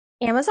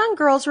Amazon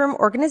Girls Room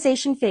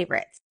Organization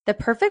Favorites, the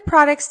perfect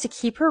products to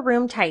keep her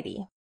room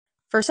tidy.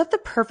 First up, the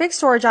perfect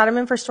storage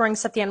ottoman for storing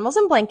stuffed animals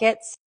and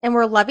blankets, and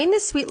we're loving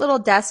this sweet little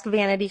desk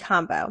vanity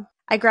combo.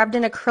 I grabbed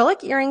an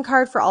acrylic earring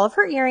card for all of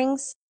her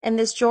earrings, and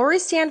this jewelry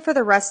stand for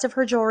the rest of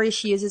her jewelry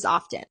she uses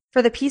often.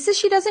 For the pieces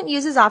she doesn't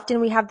use as often,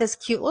 we have this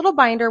cute little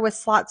binder with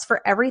slots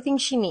for everything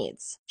she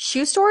needs.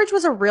 Shoe storage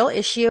was a real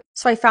issue,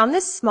 so I found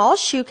this small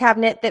shoe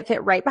cabinet that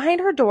fit right behind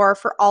her door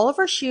for all of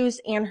her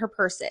shoes and her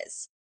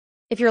purses.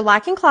 If you're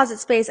lacking closet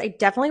space, I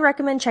definitely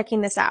recommend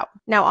checking this out.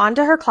 Now on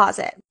to her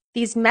closet.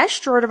 These mesh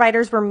drawer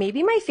dividers were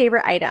maybe my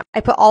favorite item. I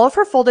put all of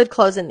her folded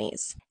clothes in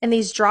these. And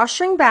these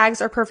drawstring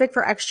bags are perfect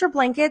for extra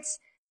blankets,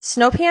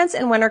 snow pants,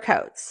 and winter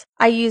coats.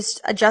 I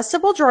used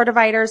adjustable drawer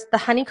dividers, the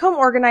honeycomb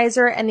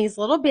organizer, and these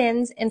little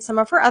bins in some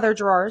of her other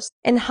drawers,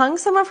 and hung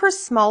some of her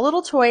small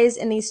little toys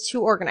in these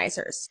two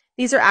organizers.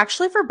 These are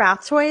actually for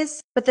bath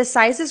toys, but the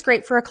size is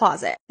great for a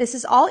closet. This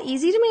is all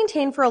easy to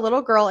maintain for a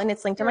little girl, and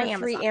it's linked on my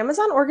Amazon. 3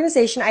 Amazon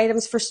organization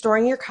items for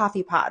storing your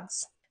coffee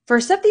pods.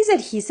 First up, these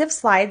adhesive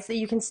slides that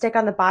you can stick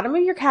on the bottom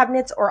of your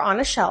cabinets or on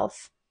a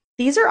shelf.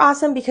 These are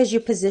awesome because you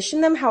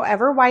position them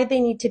however wide they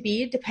need to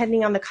be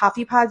depending on the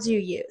coffee pods you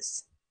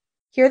use.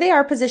 Here they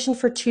are positioned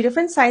for 2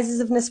 different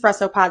sizes of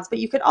Nespresso pods, but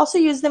you could also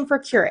use them for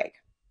Keurig.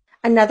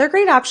 Another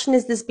great option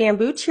is this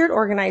bamboo tiered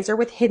organizer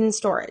with hidden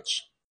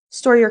storage.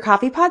 Store your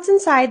coffee pods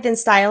inside, then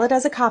style it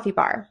as a coffee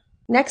bar.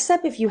 Next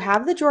up, if you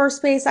have the drawer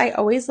space, I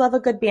always love a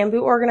good bamboo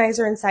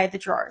organizer inside the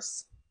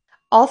drawers.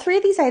 All 3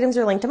 of these items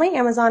are linked to my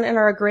Amazon and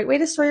are a great way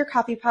to store your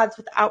coffee pods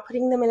without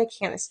putting them in a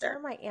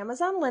canister. My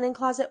Amazon linen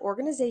closet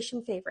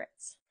organization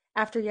favorites.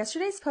 After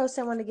yesterday's post,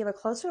 I want to give a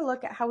closer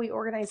look at how we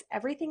organize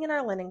everything in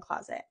our linen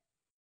closet.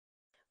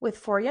 With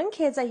 4 young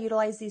kids, I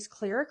utilize these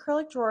clear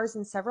acrylic drawers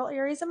in several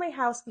areas of my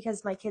house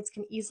because my kids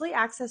can easily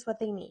access what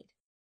they need.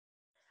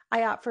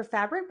 I opt for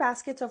fabric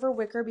baskets over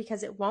wicker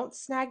because it won't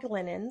snag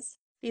linens.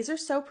 These are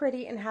so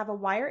pretty and have a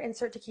wire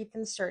insert to keep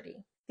them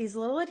sturdy. These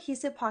little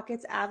adhesive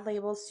pockets add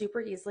labels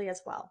super easily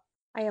as well.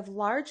 I have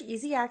large,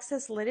 easy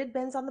access lidded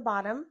bins on the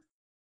bottom.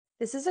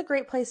 This is a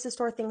great place to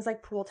store things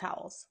like pool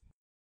towels.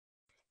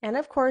 And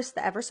of course,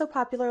 the ever so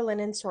popular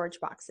linen storage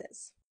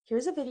boxes.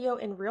 Here's a video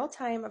in real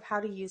time of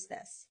how to use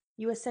this.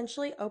 You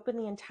essentially open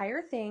the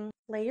entire thing,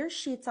 lay your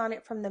sheets on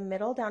it from the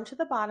middle down to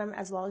the bottom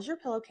as well as your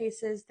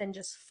pillowcases, then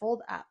just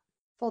fold up.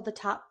 Fold the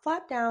top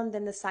flap down,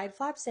 then the side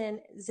flaps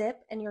in, zip,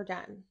 and you're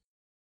done.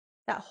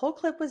 That whole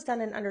clip was done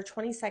in under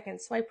 20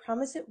 seconds, so I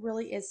promise it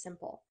really is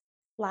simple.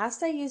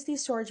 Last, I used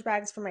these storage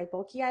bags for my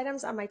bulky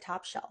items on my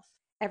top shelf.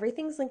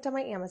 Everything's linked on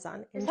my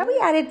Amazon. Here's how we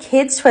added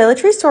kids'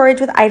 toiletry storage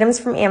with items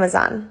from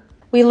Amazon.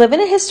 We live in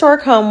a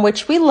historic home,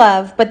 which we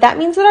love, but that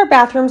means that our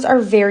bathrooms are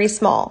very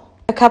small.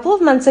 A couple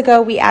of months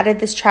ago, we added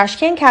this trash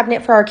can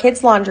cabinet for our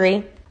kids'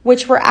 laundry,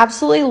 which we're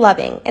absolutely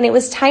loving, and it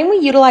was time we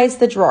utilized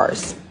the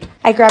drawers.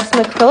 I grabbed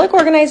some acrylic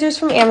organizers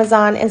from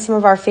Amazon and some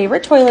of our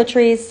favorite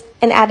toiletries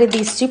and added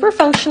these super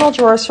functional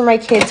drawers for my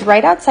kids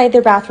right outside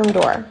their bathroom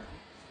door.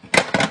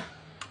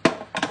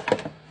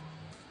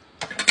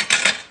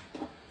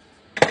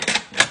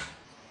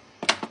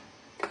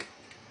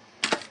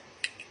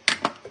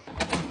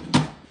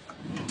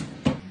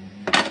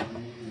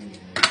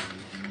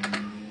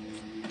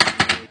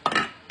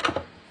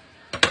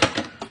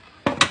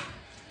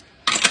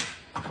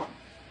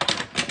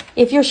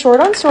 If you're short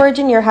on storage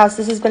in your house,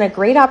 this has been a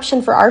great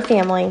option for our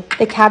family.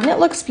 The cabinet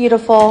looks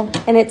beautiful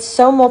and it's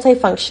so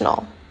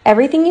multifunctional.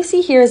 Everything you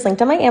see here is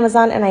linked on my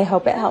Amazon and I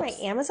hope it helps.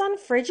 My Amazon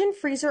fridge and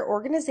freezer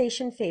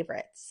organization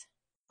favorites.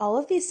 All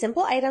of these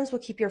simple items will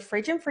keep your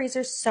fridge and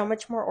freezer so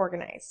much more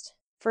organized.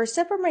 First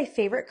up are my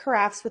favorite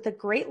carafes with a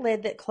great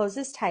lid that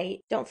closes tight.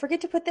 Don't forget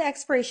to put the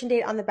expiration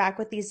date on the back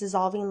with these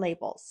dissolving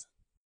labels.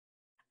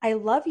 I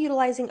love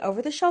utilizing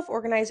over-the-shelf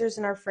organizers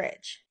in our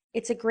fridge.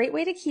 It's a great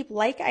way to keep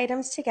like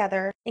items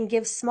together and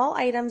give small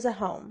items a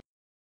home.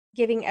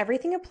 Giving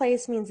everything a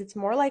place means it's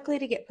more likely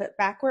to get put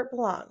back where it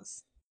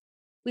belongs.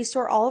 We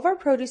store all of our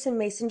produce in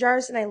mason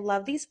jars, and I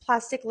love these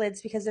plastic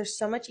lids because they're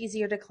so much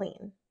easier to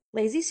clean.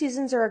 Lazy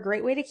Susans are a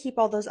great way to keep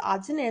all those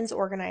odds and ends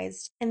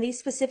organized, and these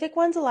specific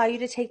ones allow you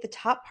to take the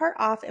top part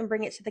off and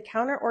bring it to the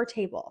counter or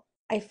table.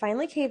 I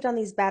finally caved on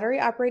these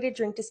battery-operated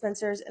drink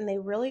dispensers, and they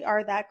really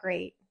are that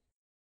great.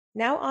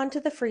 Now on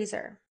to the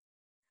freezer.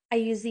 I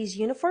use these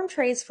uniform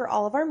trays for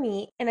all of our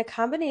meat in a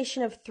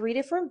combination of 3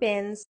 different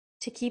bins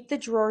to keep the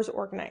drawers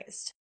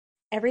organized.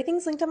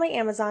 Everything's linked on my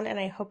Amazon and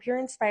I hope you're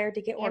inspired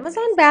to get organized.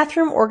 Amazon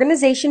bathroom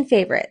organization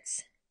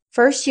favorites.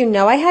 First, you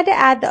know I had to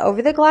add the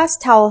over-the-glass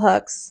towel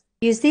hooks.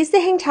 Use these to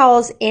hang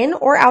towels in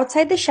or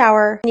outside the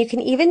shower, and you can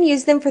even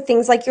use them for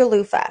things like your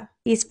loofah.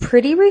 These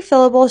pretty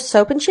refillable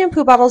soap and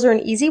shampoo bottles are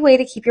an easy way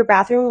to keep your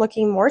bathroom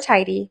looking more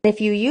tidy. And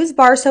if you use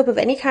bar soap of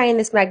any kind,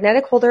 this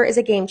magnetic holder is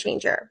a game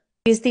changer.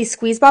 Use these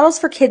squeeze bottles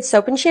for kids'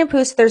 soap and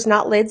shampoo so there's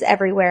not lids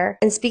everywhere.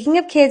 And speaking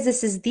of kids,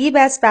 this is the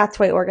best bath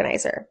toy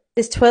organizer.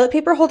 This toilet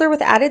paper holder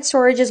with added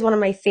storage is one of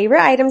my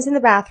favorite items in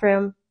the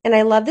bathroom. And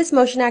I love this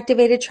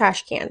motion-activated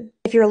trash can.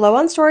 If you're low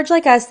on storage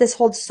like us, this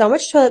holds so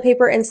much toilet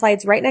paper and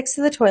slides right next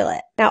to the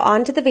toilet. Now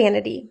on to the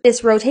vanity.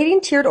 This rotating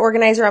tiered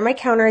organizer on my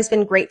counter has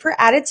been great for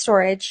added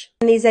storage,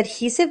 and these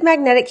adhesive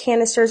magnetic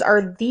canisters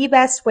are the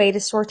best way to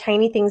store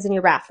tiny things in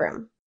your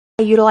bathroom.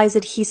 I utilize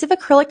adhesive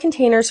acrylic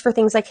containers for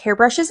things like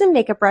hairbrushes and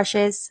makeup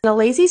brushes, and a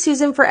Lazy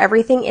Susan for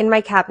everything in my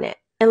cabinet.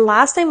 And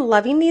last, I'm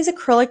loving these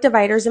acrylic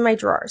dividers in my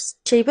drawers.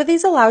 The shape of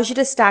these allows you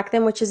to stack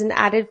them, which is an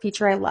added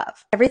feature I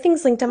love.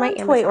 Everything's linked on my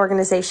toy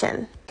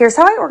organization. Here's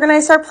how I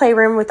organized our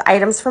playroom with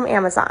items from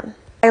Amazon.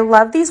 I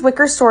love these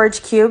wicker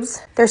storage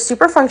cubes. They're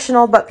super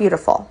functional but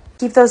beautiful.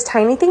 Keep those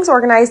tiny things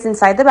organized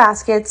inside the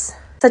baskets,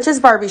 such as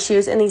Barbie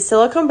shoes and these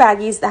silicone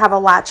baggies that have a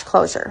latch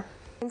closure.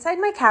 Inside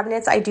my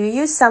cabinets, I do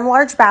use some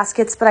large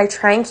baskets, but I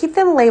try and keep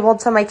them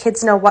labeled so my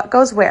kids know what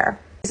goes where.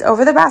 These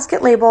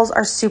over-the-basket labels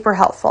are super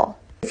helpful.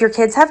 If your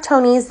kids have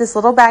Tonies, this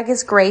little bag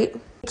is great.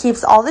 It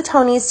keeps all the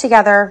Tonies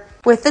together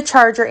with the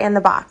charger and the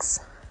box.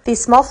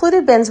 These small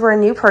fluted bins were a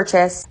new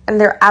purchase, and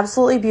they're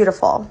absolutely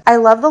beautiful. I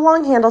love the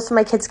long handle so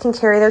my kids can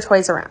carry their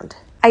toys around.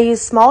 I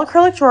use small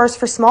acrylic drawers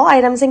for small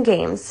items and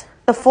games.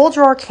 The full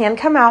drawer can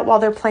come out while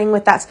they're playing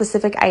with that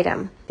specific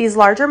item. These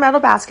larger metal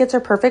baskets are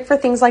perfect for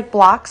things like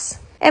blocks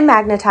and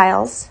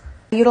magnetiles.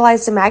 I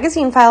utilized a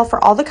magazine file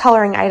for all the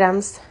coloring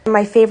items, and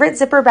my favorite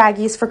zipper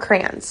baggies for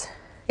crayons.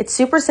 It's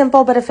super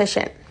simple but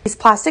efficient. These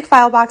plastic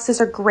file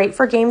boxes are great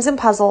for games and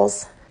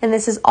puzzles, and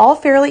this is all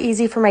fairly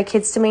easy for my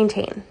kids to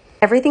maintain.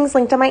 Everything's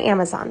linked on my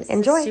Amazon.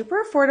 Enjoy!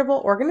 Super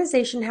affordable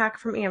organization hack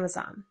from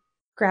Amazon.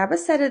 Grab a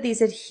set of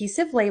these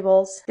adhesive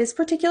labels. This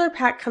particular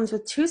pack comes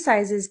with 2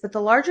 sizes, but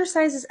the larger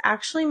size is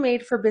actually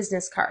made for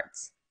business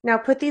cards. Now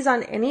put these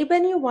on any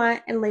bin you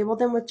want and label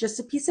them with just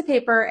a piece of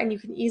paper, and you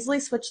can easily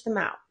switch them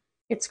out.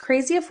 It's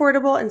crazy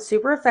affordable and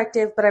super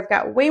effective, but I've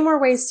got way more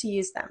ways to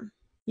use them.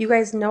 You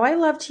guys know I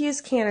love to use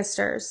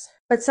canisters,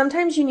 but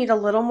sometimes you need a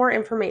little more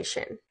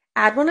information.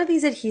 Add one of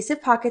these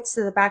adhesive pockets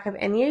to the back of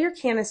any of your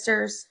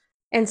canisters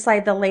and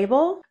slide the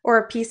label or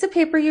a piece of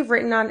paper you've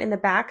written on in the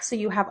back so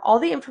you have all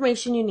the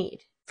information you need.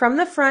 From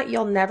the front,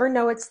 you'll never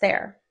know it's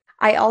there.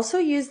 I also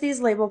use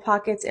these label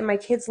pockets in my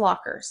kids'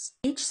 lockers.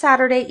 Each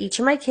Saturday, each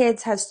of my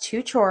kids has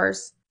 2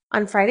 chores.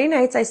 On Friday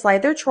nights, I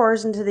slide their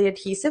chores into the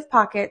adhesive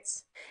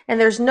pockets, and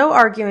there's no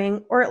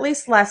arguing, or at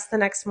least less, the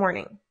next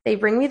morning. They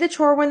bring me the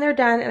chore when they're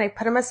done, and I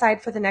put them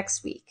aside for the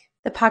next week.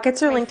 The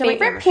pockets are linked to my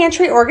favorite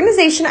pantry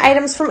organization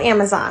items from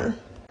Amazon.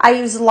 I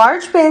use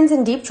large bins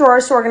and deep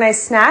drawers to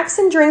organize snacks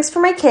and drinks for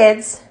my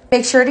kids.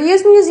 Make sure to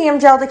use museum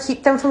gel to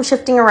keep them from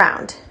shifting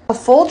around. A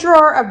full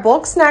drawer of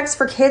bulk snacks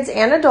for kids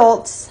and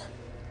adults.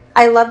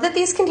 I love that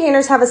these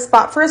containers have a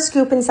spot for a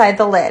scoop inside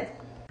the lid.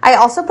 I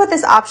also put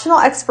this optional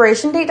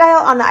expiration date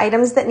dial on the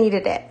items that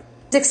needed it.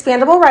 These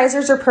expandable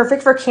risers are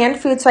perfect for canned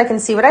food so I can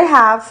see what I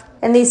have,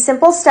 and these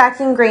simple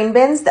stacking grain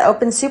bins that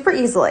open super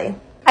easily.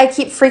 I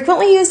keep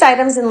frequently used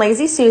items in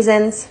Lazy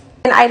Susans,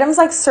 and items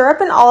like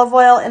syrup and olive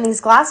oil in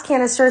these glass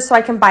canisters so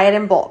I can buy it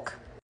in bulk.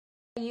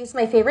 I use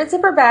my favorite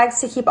zipper bags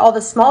to keep all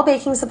the small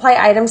baking supply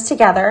items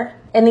together,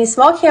 and these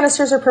small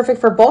canisters are perfect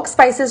for bulk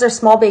spices or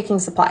small baking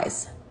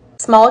supplies.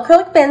 Small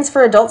acrylic bins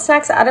for adult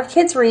snacks out of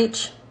kids'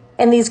 reach,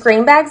 and these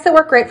grain bags that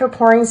work great for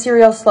pouring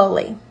cereal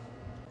slowly.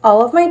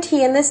 All of my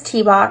tea in this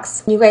tea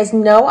box. You guys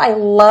know I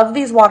love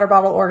these water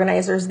bottle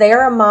organizers. They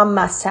are a mom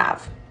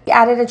must-have. We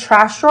added a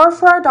trash drawer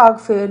for our dog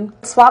food,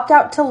 swapped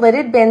out to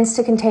lidded bins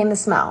to contain the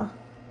smell,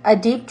 a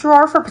deep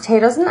drawer for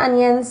potatoes and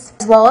onions,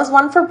 as well as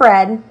one for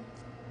bread,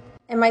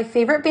 and my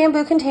favorite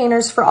bamboo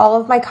containers for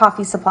all of my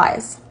coffee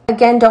supplies.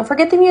 Again, don't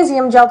forget the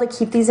museum gel to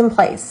keep these in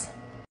place.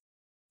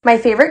 My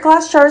favorite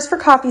glass jars for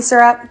coffee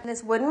syrup, and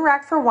this wooden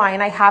rack for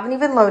wine I haven't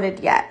even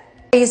loaded yet.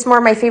 I use more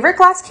of my favorite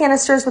glass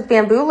canisters with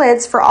bamboo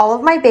lids for all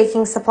of my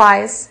baking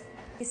supplies.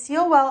 They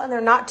seal well and they're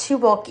not too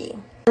bulky.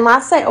 And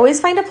last, I always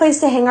find a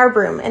place to hang our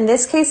broom. In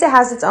this case, it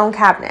has its own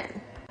cabinet.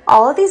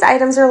 All of these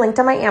items are linked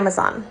on my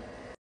Amazon.